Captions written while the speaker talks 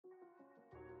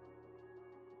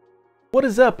What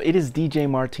is up? It is DJ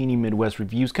Martini Midwest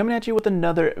Reviews coming at you with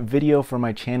another video for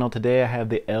my channel. Today I have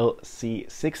the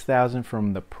LC6000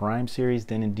 from the Prime series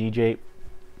Denon DJ.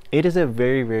 It is a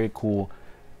very cool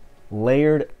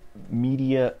layered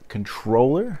media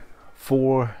controller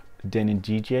for Denon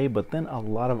DJ, but then a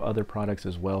lot of other products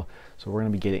as well. So we're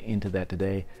going to be getting into that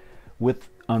today with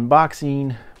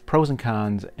unboxing, pros and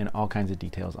cons, and all kinds of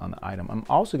details on the item. I'm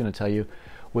also going to tell you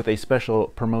with a special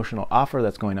promotional offer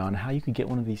that's going on, how you can get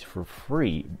one of these for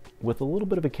free with a little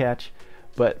bit of a catch,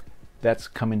 but that's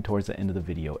coming towards the end of the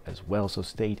video as well. So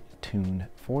stay tuned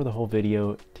for the whole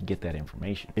video to get that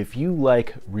information. If you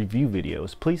like review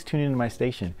videos, please tune into my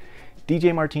station,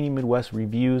 DJ Martini Midwest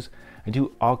Reviews. I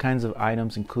do all kinds of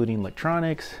items, including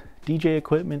electronics, DJ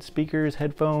equipment, speakers,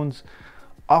 headphones,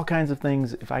 all kinds of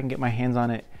things. If I can get my hands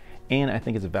on it and I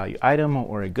think it's a value item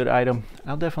or a good item,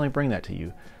 I'll definitely bring that to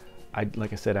you.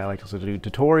 Like I said, I like to do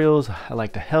tutorials. I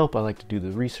like to help. I like to do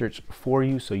the research for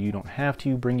you so you don't have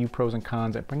to, bring you pros and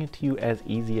cons. I bring it to you as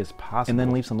easy as possible, and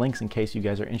then leave some links in case you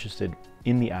guys are interested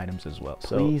in the items as well.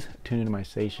 So please tune into my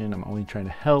station. I'm only trying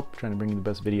to help, trying to bring you the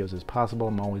best videos as possible.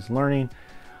 I'm always learning,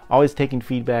 always taking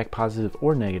feedback, positive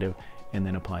or negative, and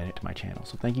then applying it to my channel.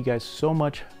 So thank you guys so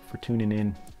much for tuning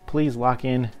in. Please lock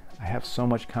in. I have so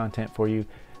much content for you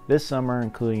this summer,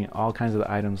 including all kinds of the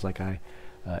items like I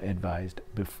advised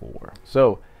before.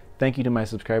 So thank you to my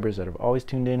subscribers that have always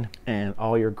tuned in and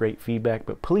all your great feedback,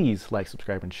 but please like,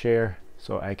 subscribe, and share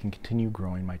so I can continue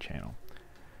growing my channel.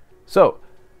 So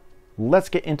let's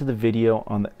get into the video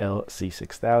on the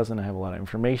LC6000. I have a lot of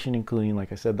information, including,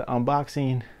 like I said, the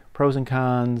unboxing, pros and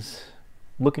cons,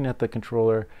 looking at the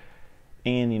controller,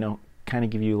 and kind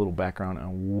of give you a little background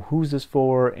on who's this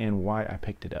for and why I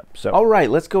picked it up. So all right,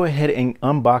 let's go ahead and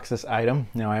unbox this item.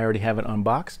 Now I already have it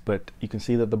unboxed, but you can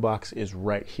see that the box is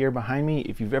right here behind me.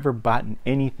 If you've ever bought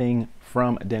anything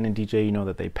from Denon DJ, you know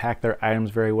that they pack their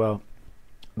items very well.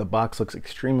 The box looks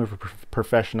extremely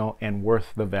professional and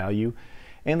worth the value,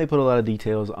 and they put a lot of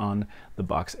details on the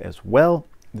box as well.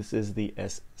 This is the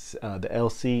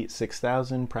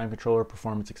LC6000 Prime Controller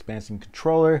Performance Expansion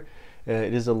Controller.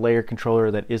 It is a layer controller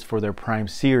that is for their Prime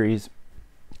series,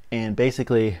 and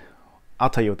basically I'll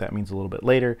tell you what that means a little bit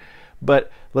later,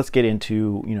 but let's get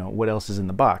into what else is in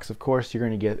the box. Of course, you're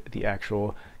going to get the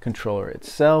actual controller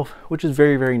itself, which is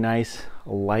very nice,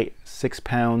 light, 6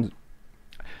 pounds.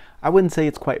 I wouldn't say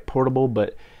it's quite portable,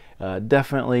 but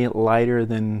definitely lighter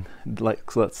than,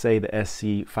 like, let's say the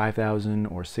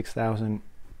SC5000 or 6000.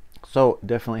 So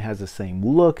definitely has the same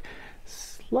look,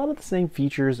 a lot of the same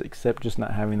features, except just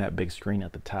not having that big screen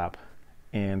at the top.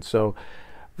 And so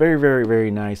very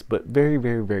nice, but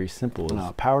very simple.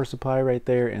 Power supply right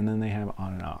there, and then they have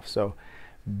on and off. So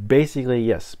basically,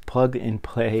 yes, plug and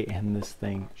play, and this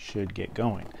thing should get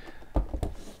going.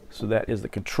 So that is the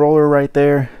controller right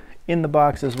there. In the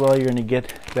box as well, you're going to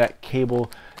get that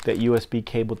cable, that USB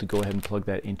cable, to go ahead and plug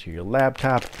that into your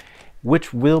laptop,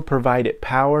 which will provide it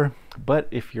power. But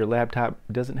if your laptop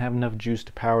doesn't have enough juice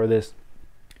to power this,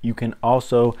 you can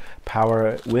also power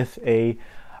it with a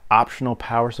optional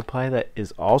power supply that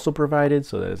is also provided.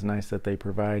 So that is nice that they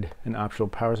provide an optional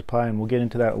power supply, and we'll get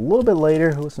into that a little bit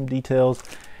later with some details.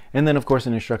 And then of course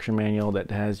an instruction manual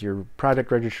that has your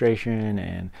product registration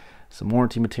and some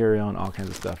warranty material and all kinds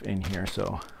of stuff in here.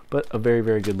 So, but a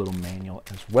very good little manual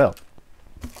as well.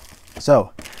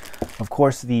 So of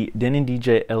course the Denon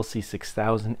DJ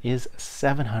LC6000 is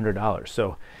 $700.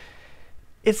 So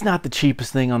it's not the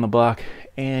cheapest thing on the block,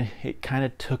 and it kind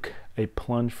of took a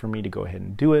plunge for me to go ahead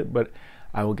and do it, but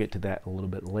I will get to that a little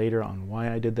bit later on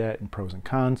why I did that and pros and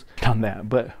cons on that.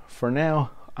 But for now,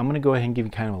 I'm going to go ahead and give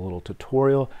you kind of a little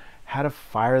tutorial how to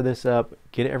fire this up,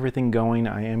 get everything going.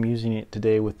 I am using it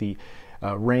today with the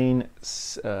Rane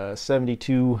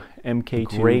 72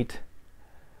 MK2. Great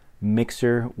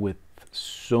mixer with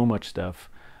so much stuff.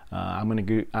 I'm going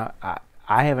to go,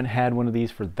 I haven't had one of these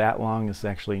for that long. This is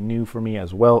actually new for me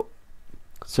as well.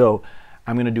 So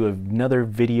I'm going to do another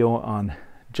video on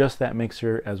just that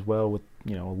mixer as well, with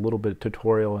a little bit of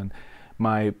tutorial and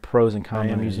my pros and cons.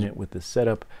 I am using it with this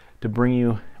setup to bring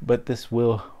you, but this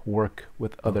will work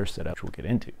with other setups we'll get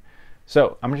into.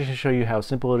 So I'm just going to show you how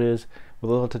simple it is with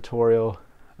a little tutorial.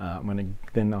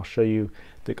 Then I'll show you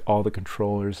all the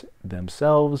controllers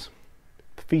themselves,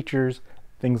 the features,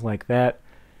 things like that.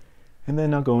 And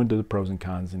then I'll go into the pros and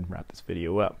cons and wrap this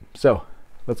video up. So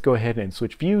let's go ahead and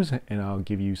switch views, and I'll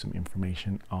give you some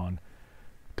information on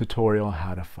tutorial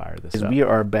how to fire this up. We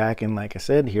are back, and like I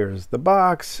said, here's the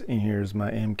box, and here's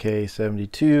my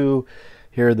MK72.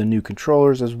 Here are the new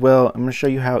controllers as well. I'm going to show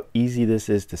you how easy this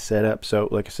is to set up. So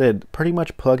like I said, pretty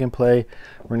much plug and play.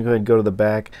 We're going to go ahead and go to the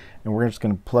back, and we're just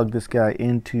going to plug this guy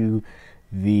into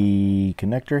the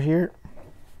connector here,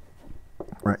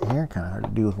 right here. Kind of hard to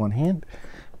do with one hand,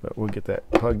 but we'll get that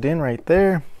plugged in right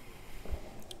there.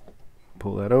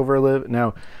 Pull that over a little.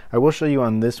 Now, I will show you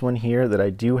on this one here that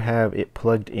I do have it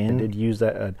plugged in. I did use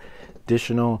that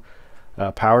additional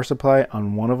power supply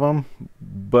on one of them,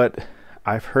 but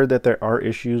I've heard that there are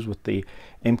issues with the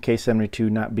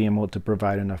MK72 not being able to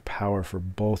provide enough power for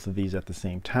both of these at the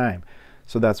same time.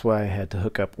 So that's why I had to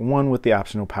hook up one with the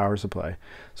optional power supply.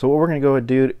 So what we're going to go and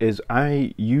do is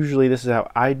this is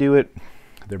how I do it.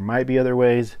 There might be other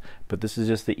ways, but this is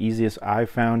just the easiest I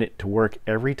found it to work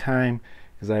every time,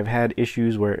 because I've had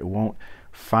issues where it won't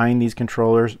find these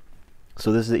controllers.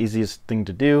 So this is the easiest thing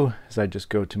to do, is I just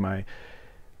go to my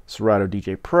Serato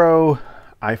DJ Pro.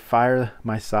 I fire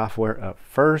my software up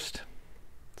first.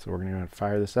 So we're going to go ahead and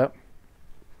fire this up.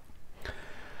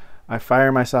 I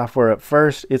fire my software up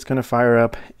first. It's going to fire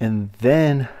up, and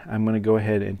then I'm going to go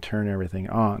ahead and turn everything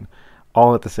on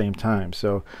all at the same time.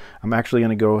 So I'm actually going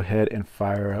to go ahead and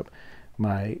fire up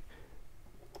my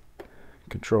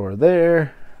controller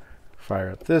there.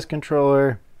 Fire up this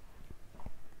controller,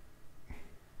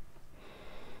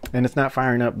 and it's not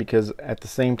firing up because at the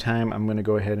same time I'm going to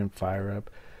go ahead and fire up,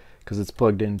 because it's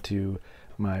plugged into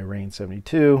my Rane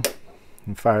 72,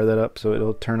 and fire that up so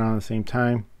it'll turn on at the same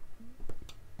time.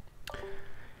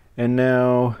 And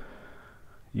now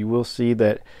you will see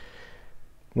that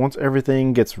once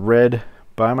everything gets read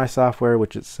by my software,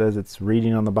 which it says it's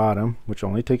reading on the bottom, which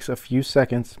only takes a few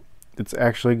seconds, it's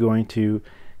actually going to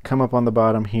come up on the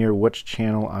bottom here which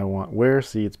channel I want where.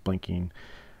 See, it's blinking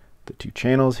the two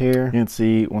channels here, and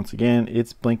see once again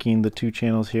it's blinking the two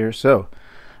channels here. So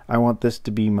I want this to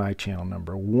be my channel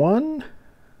number 1,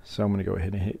 so I'm going to go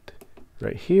ahead and hit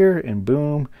right here, and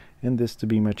boom, and this to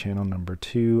be my channel number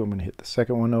 2. I'm going to hit the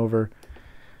second one over,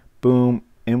 boom,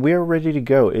 and we are ready to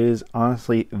go. It is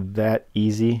honestly that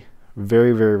easy.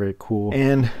 Very, very, very cool.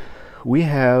 And we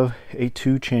have a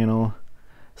 2-channel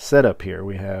setup here.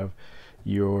 We have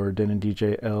your Denon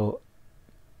DJ L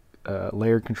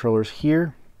layered controllers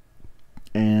here,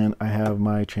 and I have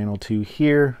my channel 2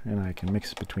 here, and I can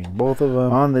mix between both of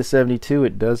them. On this 72,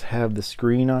 it does have the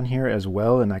screen on here as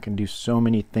well, and I can do so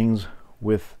many things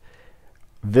with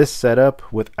this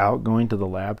setup without going to the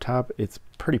laptop. It's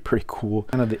pretty cool.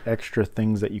 Kind of the extra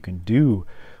things that you can do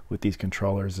with these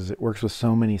controllers is it works with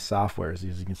so many softwares.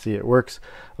 As you can see, it works,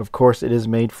 of course it is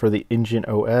made for the Engine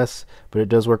OS, but it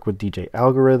does work with DJ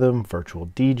Algorithm, Virtual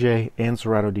DJ, and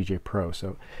Serato DJ Pro.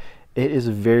 So it is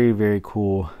very, very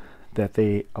cool that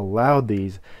they allowed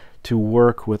these to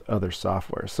work with other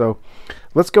software. So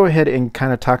let's go ahead and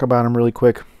kind of talk about them really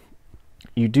quick.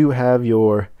 You do have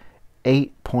your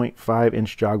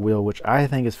 8.5-inch jog wheel, which I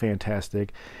think is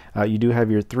fantastic. You do have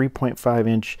your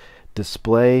 3.5-inch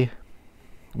display.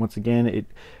 Once again, it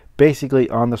basically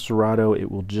on the Serato,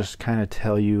 it will just kind of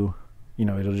tell you,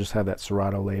 it'll just have that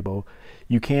Serato label.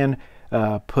 You can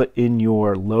put in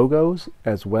your logos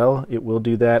as well. It will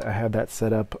do that. I have that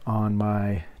set up on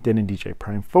my Denon DJ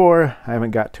Prime 4. I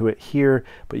haven't got to it here,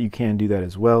 but you can do that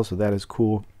as well, so that is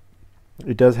cool.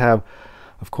 It does have,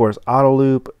 of course, auto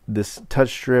loop, this touch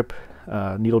strip,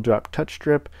 needle drop touch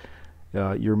strip,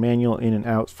 your manual in and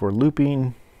out for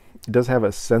looping. It does have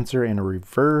a sensor and a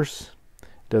reverse.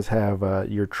 Does have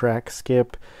your track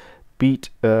skip, beat,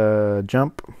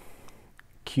 jump,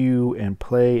 cue, and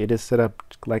play. It is set up,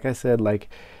 like I said, like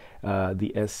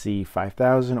the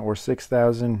SC5000 or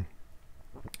 6000,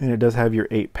 and it does have your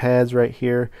 8 pads right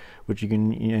here, which you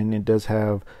can, and it does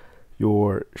have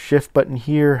your shift button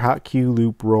here, hot cue,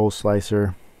 loop, roll,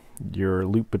 slicer, your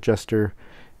loop adjuster,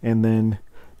 and then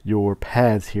your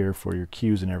pads here for your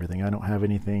cues and everything. I don't have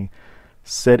anything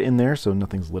set in there, so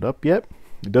nothing's lit up yet.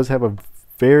 It does have a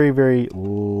very, very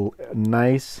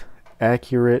nice,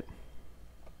 accurate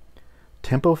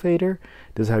tempo fader.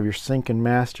 It does have your sync and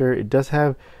master. It does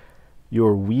have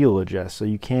your wheel adjust, so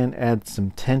you can add some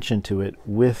tension to it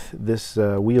with this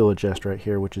wheel adjust right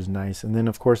here, which is nice. And then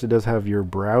of course it does have your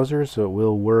browser, so it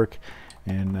will work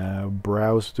and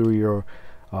browse through your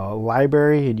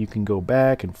library, and you can go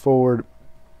back and forward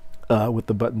with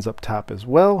the buttons up top as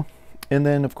well. And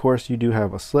then of course you do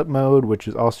have a slip mode, which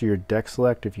is also your deck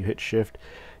select. If you hit shift,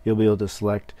 you'll be able to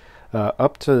select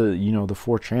up to the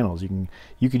 4 channels.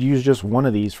 You could use just one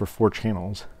of these for 4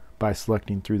 channels by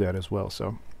selecting through that as well.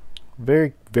 So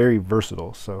very, very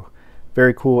versatile. So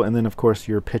very cool. And then of course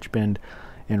your pitch bend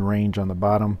and range on the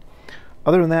bottom.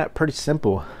 Other than that, pretty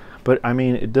simple, but I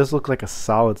mean, it does look like a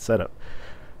solid setup.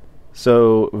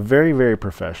 So very, very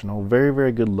professional, very,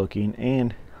 very good looking,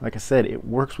 and like I said, it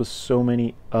works with so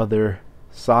many other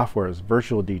softwares,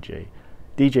 Virtual DJ,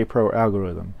 DJ Pro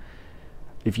Algorithm.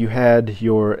 If you had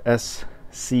your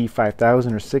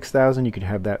SC5000 or 6000, you could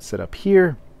have that set up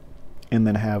here, and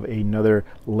then have another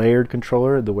layered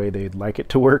controller the way they'd like it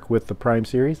to work with the Prime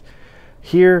series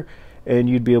here, and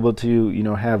you'd be able to, you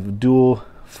know, have dual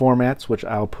formats, which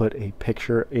I'll put a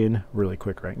picture in really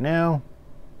quick right now.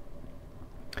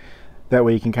 That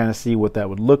way you can kind of see what that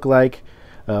would look like.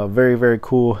 Very, very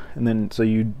cool. And then so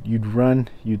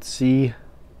you'd see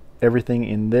everything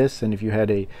in this, and if you had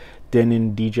a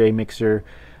Denon DJ mixer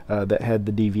that had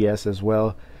the DVS as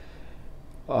well,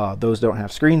 those don't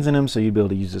have screens in them, so you'd be able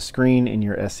to use a screen in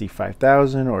your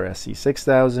SC5000 or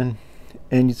SC6000,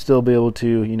 and you'd still be able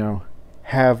to, you know,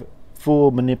 have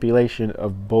full manipulation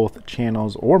of both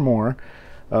channels or more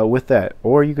with that.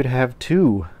 Or you could have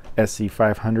two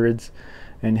SC500s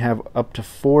and have up to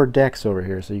 4 decks over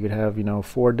here, so you could have, you know,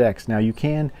 4 decks. Now you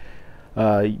can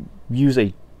use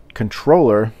a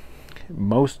controller.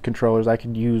 Most controllers, I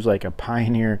could use like a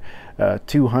Pioneer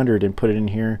 200 and put it in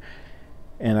here,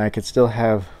 and I could still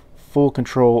have full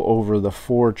control over the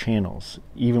 4 channels,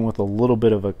 even with a little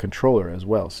bit of a controller as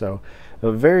well. So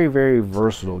very, very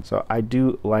versatile. So I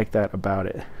do like that about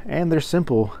it, and they're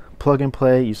simple, plug and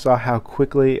play. You saw how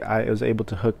quickly I was able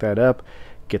to hook that up,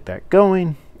 get that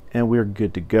going, and we're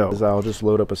good to go. I'll just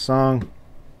load up a song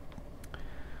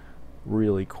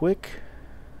really quick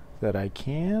that I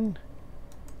can.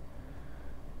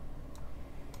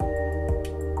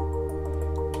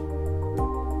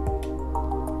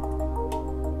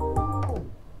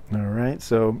 Alright,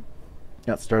 so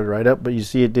got started right up, but you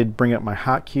see it did bring up my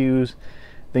hot cues,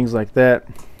 things like that.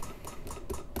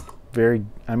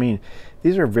 I mean,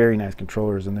 these are very nice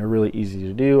controllers, and they're really easy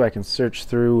to do. I can search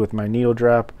through with my needle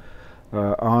drop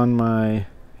on my, you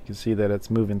can see that it's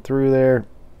moving through there.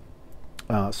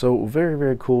 So very,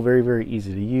 very cool, very, very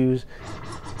easy to use.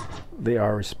 They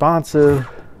are responsive.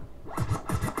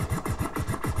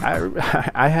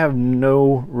 I have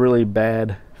no really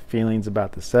bad feelings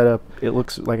about the setup. It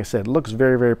looks, like I said, it looks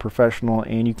very, very professional,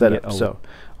 and you can get, so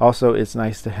also it's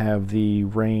nice to have the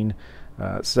Rane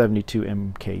 72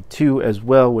 MK2 as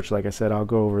well, which, like I said, I'll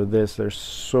go over this. There's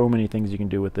so many things you can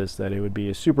do with this that it would be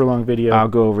a super long video. I'll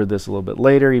go over this a little bit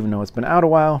later, even though it's been out a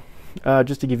while,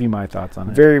 just to give you my thoughts on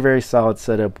it. Very, very solid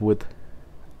setup with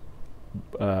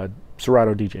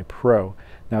Serato DJ Pro.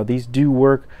 Now these do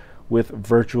work with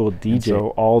Virtual DJ, so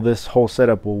all this whole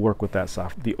setup will work with that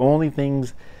software. The only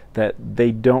things that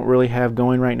they don't really have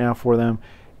going right now for them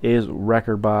is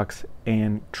Rekordbox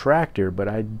and Traktor, but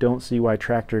I don't see why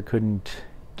Traktor couldn't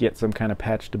get some kind of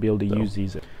patch to be able to use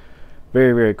these.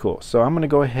 Very, very cool. So I'm going to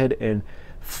go ahead and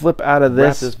flip out of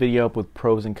this. Wrap this video up with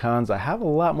pros and cons. I have a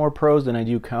lot more pros than I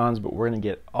do cons, but we're going to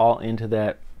get all into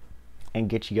that and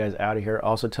get you guys out of here.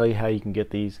 Also tell you how you can get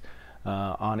these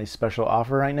on a special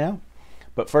offer right now.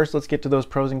 But first, let's get to those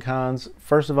pros and cons.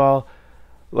 First of all,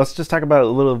 let's just talk about a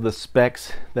little of the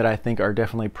specs that I think are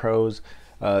definitely pros.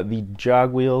 The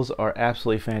jog wheels are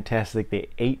absolutely fantastic. They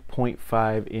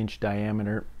 8.5-inch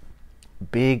diameter,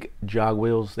 big jog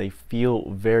wheels. They feel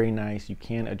very nice. You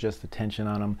can adjust the tension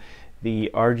on them.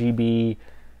 The RGB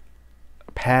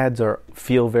pads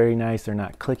feel very nice. They're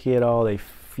not clicky at all. They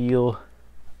feel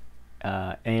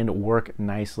and work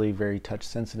nicely, very touch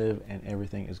sensitive, and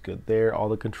everything is good there. All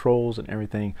the controls and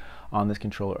everything on this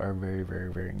controller are very,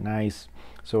 very, very nice.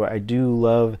 So I do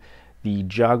love the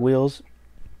jog wheels.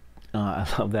 I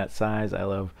love that size. I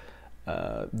love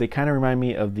they kind of remind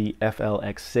me of the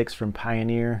FLX6 from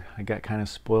Pioneer. I got kind of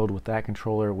spoiled with that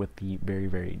controller with the very,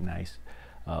 very nice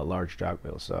large jog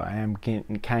wheels. So I am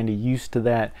getting kind of used to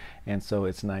that, and so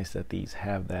it's nice that these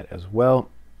have that as well.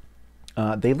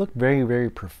 They look very, very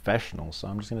professional, so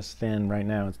I'm just going to stand right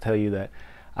now and tell you that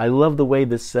I love the way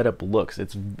this setup looks.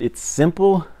 It's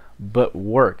simple but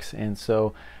works, and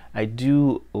so I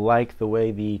do like the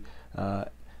way the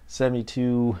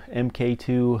 72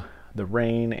 MK2, the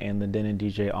Rane, and the Denon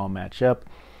DJ all match up.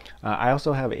 I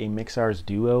also have a Mixars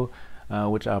Duo,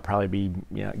 which I'll probably be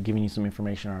giving you some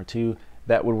information on too.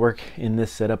 That would work in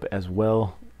this setup as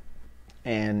well,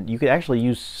 and you could actually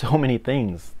use so many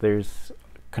things. There's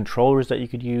controllers that you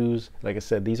could use. Like I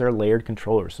said, these are layered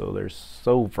controllers, so they're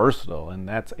so versatile, and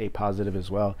that's a positive as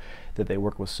well, that they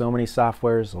work with so many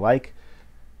softwares like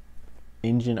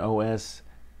Engine OS,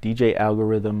 DJ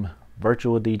Algorithm,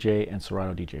 Virtual DJ, and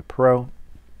Serato DJ Pro.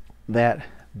 That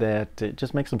it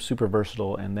just makes them super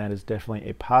versatile, and that is definitely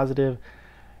a positive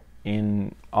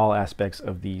in all aspects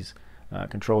of these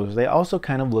controllers. They also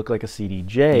kind of look like a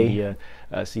CDJ.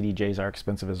 CDJs are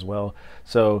expensive as well,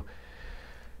 so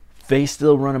they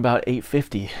still run about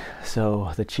 $850.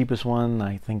 So the cheapest one,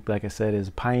 I think, like I said, is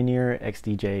Pioneer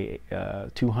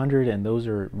XDJ 200, and those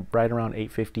are right around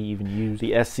 $850 even used.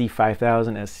 The SC5000,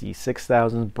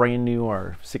 SC6000, brand new,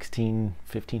 are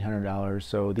 $1,500.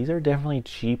 So these are definitely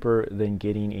cheaper than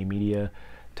getting a media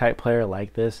type player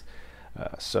like this.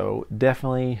 So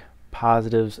definitely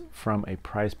positives from a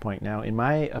price point. Now, in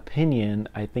my opinion,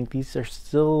 I think these are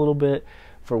still a little bit,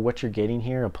 for what you're getting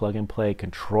here, a plug and play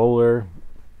controller.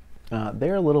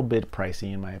 They're a little bit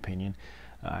pricey in my opinion.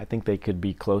 I think they could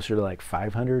be closer to like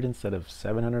 $500 instead of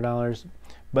 $700.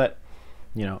 But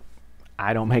you know,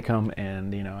 I don't make them,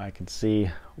 and you know, I can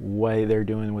see why they're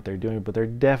doing what they're doing. But they're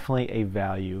definitely a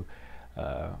value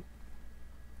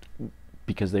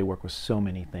because they work with so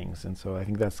many things. And so I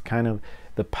think that's kind of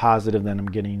the positive that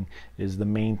I'm getting. Is the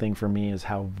main thing for me is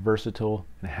how versatile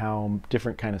and how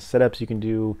different kind of setups you can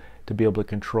do to be able to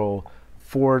control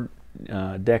 4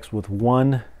 decks with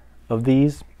one of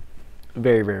these.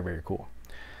 Very, very, very cool.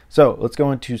 So let's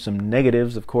go into some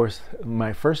negatives. Of course,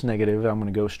 my first negative, I'm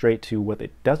going to go straight to what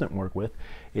it doesn't work with,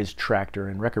 is Tractor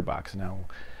and Record Box. Now,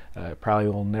 probably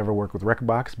will never work with Record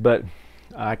Box, but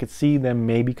I could see them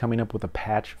maybe coming up with a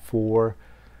patch for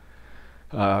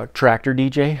Tractor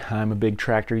DJ. I'm a big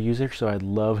Tractor user, so I'd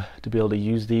love to be able to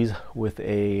use these with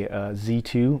a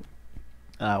Z2,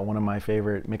 one of my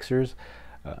favorite mixers,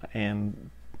 and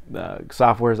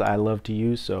softwares I love to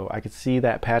use. So I could see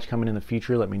that patch coming in the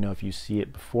future. Let me know if you see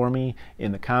it before me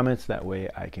in the comments. That way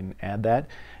I can add that.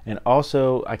 And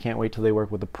also, I can't wait till they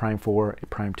work with the Prime 4, a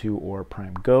Prime 2, or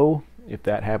Prime Go. If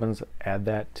that happens, add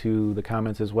that to the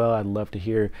comments as well. I'd love to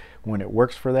hear when it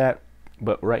works for that.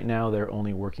 But right now they're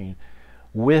only working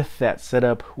with that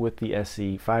setup with the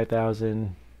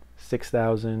SC5000,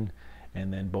 6000,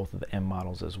 and then both of the M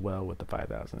models as well with the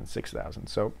 5000 and 6000.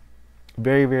 So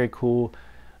very, very cool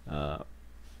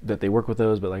that they work with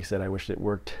those. But like I said, I wish it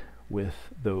worked with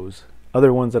those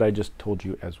other ones that I just told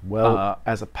you as well.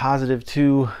 As a positive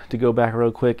too, to go back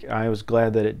real quick, I was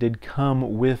glad that it did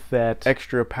come with that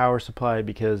extra power supply,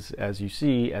 because as you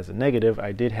see, as a negative,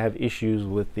 I did have issues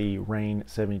with the Rane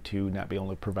 72 not being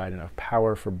able to provide enough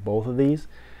power for both of these.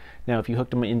 Now, if you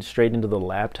hooked them in straight into the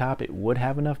laptop, it would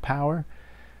have enough power,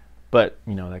 but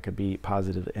you know, that could be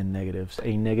positive and negatives.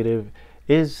 A negative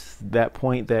is that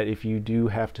point that if you do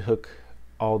have to hook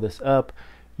all this up,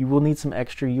 you will need some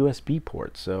extra USB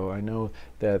ports. So I know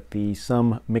that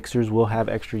some mixers will have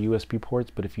extra USB ports,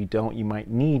 but if you don't, you might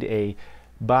need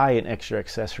buy an extra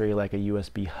accessory like a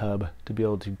USB hub to be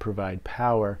able to provide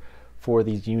power for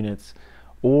these units.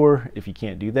 Or if you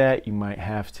can't do that, you might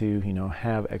have to, you know,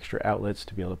 have extra outlets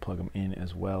to be able to plug them in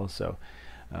as well. So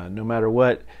no matter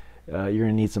what, you're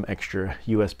gonna need some extra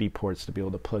USB ports to be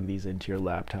able to plug these into your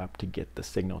laptop to get the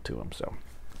signal to them. So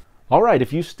all right,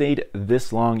 if you stayed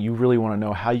this long, you really want to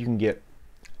know how you can get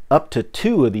up to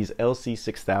 2 of these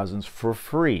LC6000s for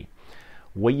free.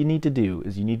 What you need to do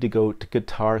is you need to go to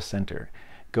Guitar Center,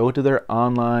 go to their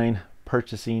online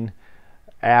purchasing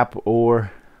app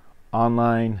or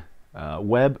online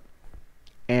web,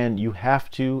 and you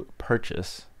have to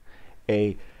purchase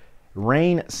a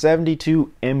Rane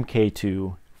 72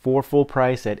 MK2 for full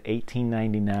price at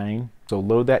 $18.99. So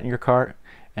load that in your cart,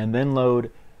 and then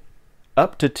load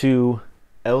up to 2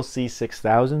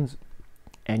 LC6000s,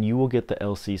 and you will get the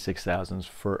LC6000s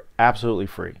for absolutely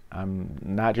free. I'm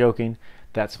not joking.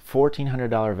 That's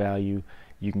 $1,400 value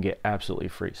you can get absolutely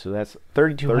free. So that's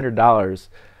 $3,200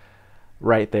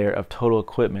 right there of total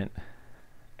equipment,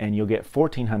 and you'll get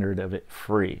 $1,400 of it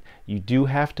free. You do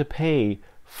have to pay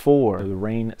for the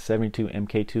Rane 72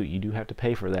 MK2. You do have to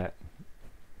pay for that,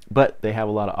 but they have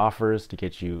a lot of offers to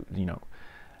get you, you know,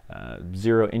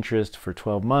 0 interest for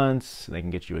 12 months. They can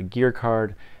get you a gear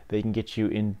card. They can get you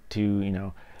into, you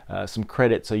know, some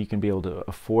credit so you can be able to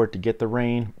afford to get the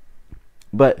Rane.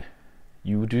 But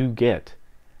you do get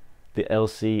the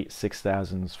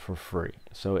LC6000s for free.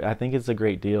 So I think it's a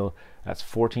great deal. That's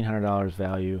 $1,400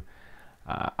 value.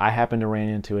 I happened to run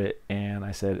into it, and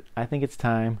I said, I think it's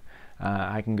time.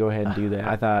 I can go ahead and do that.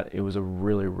 I thought it was a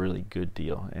really, really good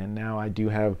deal. And now I do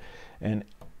have an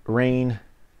Rane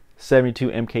 72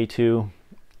 MK2,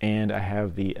 and I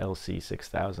have the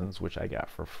LC6000s, which I got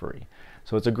for free.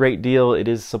 So it's a great deal. It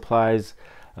is, supplies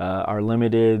are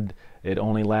limited. It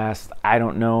only lasts, I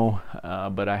don't know,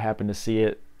 but I happen to see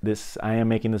it. I am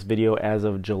making this video as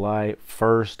of July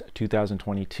 1st,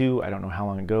 2022. I don't know how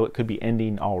long ago. It could be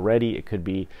ending already. It could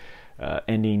be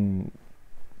ending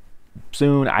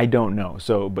soon. I don't know.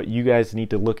 So, but you guys need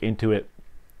to look into it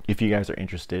if you guys are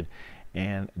interested,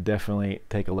 and definitely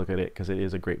take a look at it because it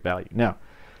is a great value. Now,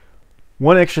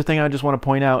 one extra thing I just want to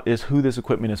point out is who this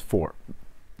equipment is for.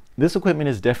 This equipment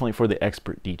is definitely for the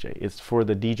expert DJ. It's for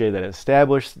the DJ that is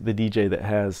established, the DJ that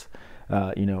has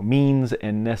you know, means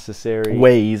and necessary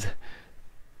ways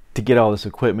to get all this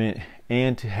equipment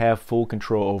and to have full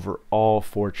control over all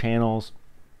 4 channels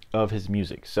of his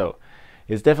music. So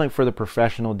it's definitely for the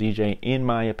professional DJ, in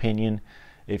my opinion.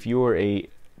 If you're a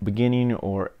beginning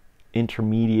or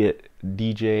intermediate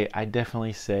DJ, I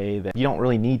definitely say that you don't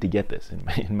really need to get this,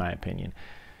 in my opinion.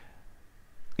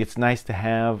 It's nice to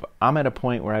have. I'm at a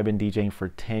point where I've been DJing for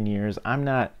 10 years. I'm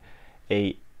not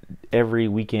a every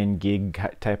weekend gig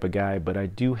type of guy, but I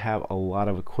do have a lot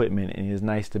of equipment, and it is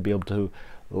nice to be able to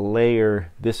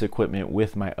layer this equipment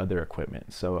with my other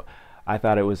equipment. So I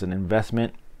thought it was an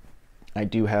investment. I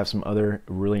do have some other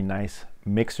really nice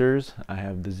mixers. I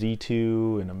have the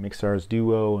Z2 and a Mixars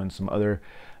Duo and some other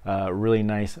really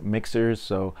nice mixers.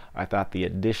 So I thought the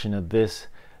addition of this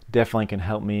definitely can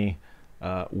help me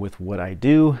with what I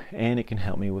do, and it can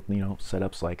help me with, you know,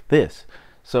 setups like this.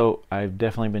 So I've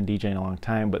definitely been DJing a long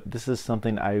time, but this is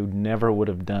something I never would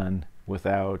have done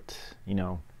without, you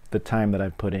know, the time that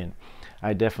I've put in.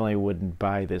 I definitely wouldn't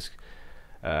buy this.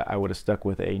 I would have stuck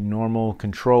with a normal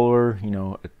controller, you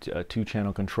know, a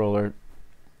 2-channel controller.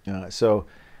 So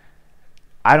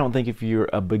I don't think if you're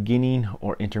a beginning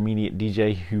or intermediate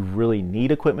DJ who really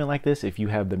need equipment like this, if you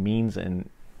have the means and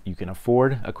you can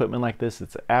afford equipment like this,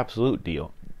 it's an absolute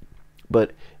deal.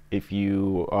 But if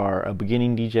you are a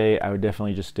beginning DJ, I would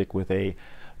definitely just stick with a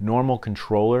normal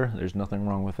controller. There's nothing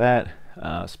wrong with that,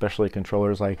 especially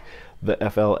controllers like the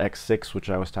FLX6, which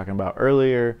I was talking about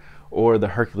earlier, or the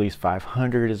Hercules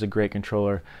 500 is a great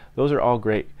controller. Those are all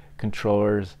great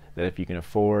controllers that if you can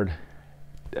afford,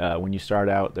 when you start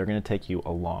out, they're going to take you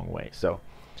a long way. So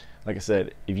like I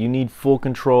said, if you need full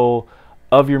control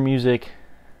of your music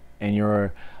and you're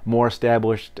a more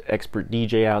established expert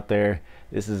DJ out there,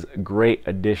 this is a great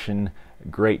addition,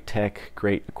 great tech,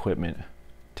 great equipment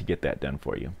to get that done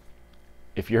for you.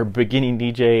 If you're a beginning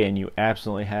DJ and you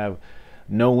absolutely have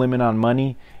no limit on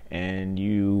money and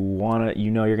you want to,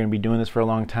 you know, you're going to be doing this for a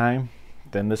long time,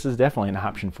 then this is definitely an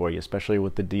option for you, especially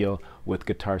with the deal with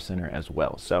Guitar Center as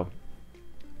well. So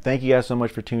thank you guys so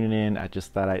much for tuning in. I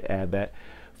just thought I'd add that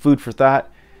food for thought.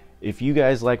 If you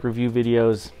guys like review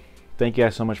videos, thank you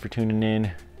guys so much for tuning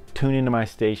in. Tune into my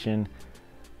station,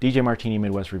 DJ Martini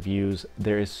Midwest Reviews.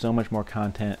 There is so much more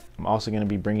content. I'm also going to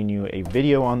be bringing you a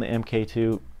video on the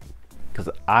MK2 because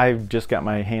I've just got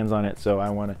my hands on it, so I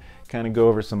want to kind of go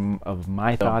over some of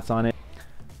my thoughts on it.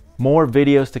 More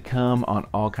videos to come on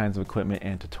all kinds of equipment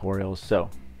and tutorials. So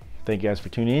thank you guys for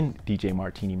tuning in. DJ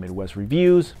Martini Midwest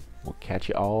Reviews. We'll catch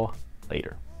you all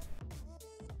later.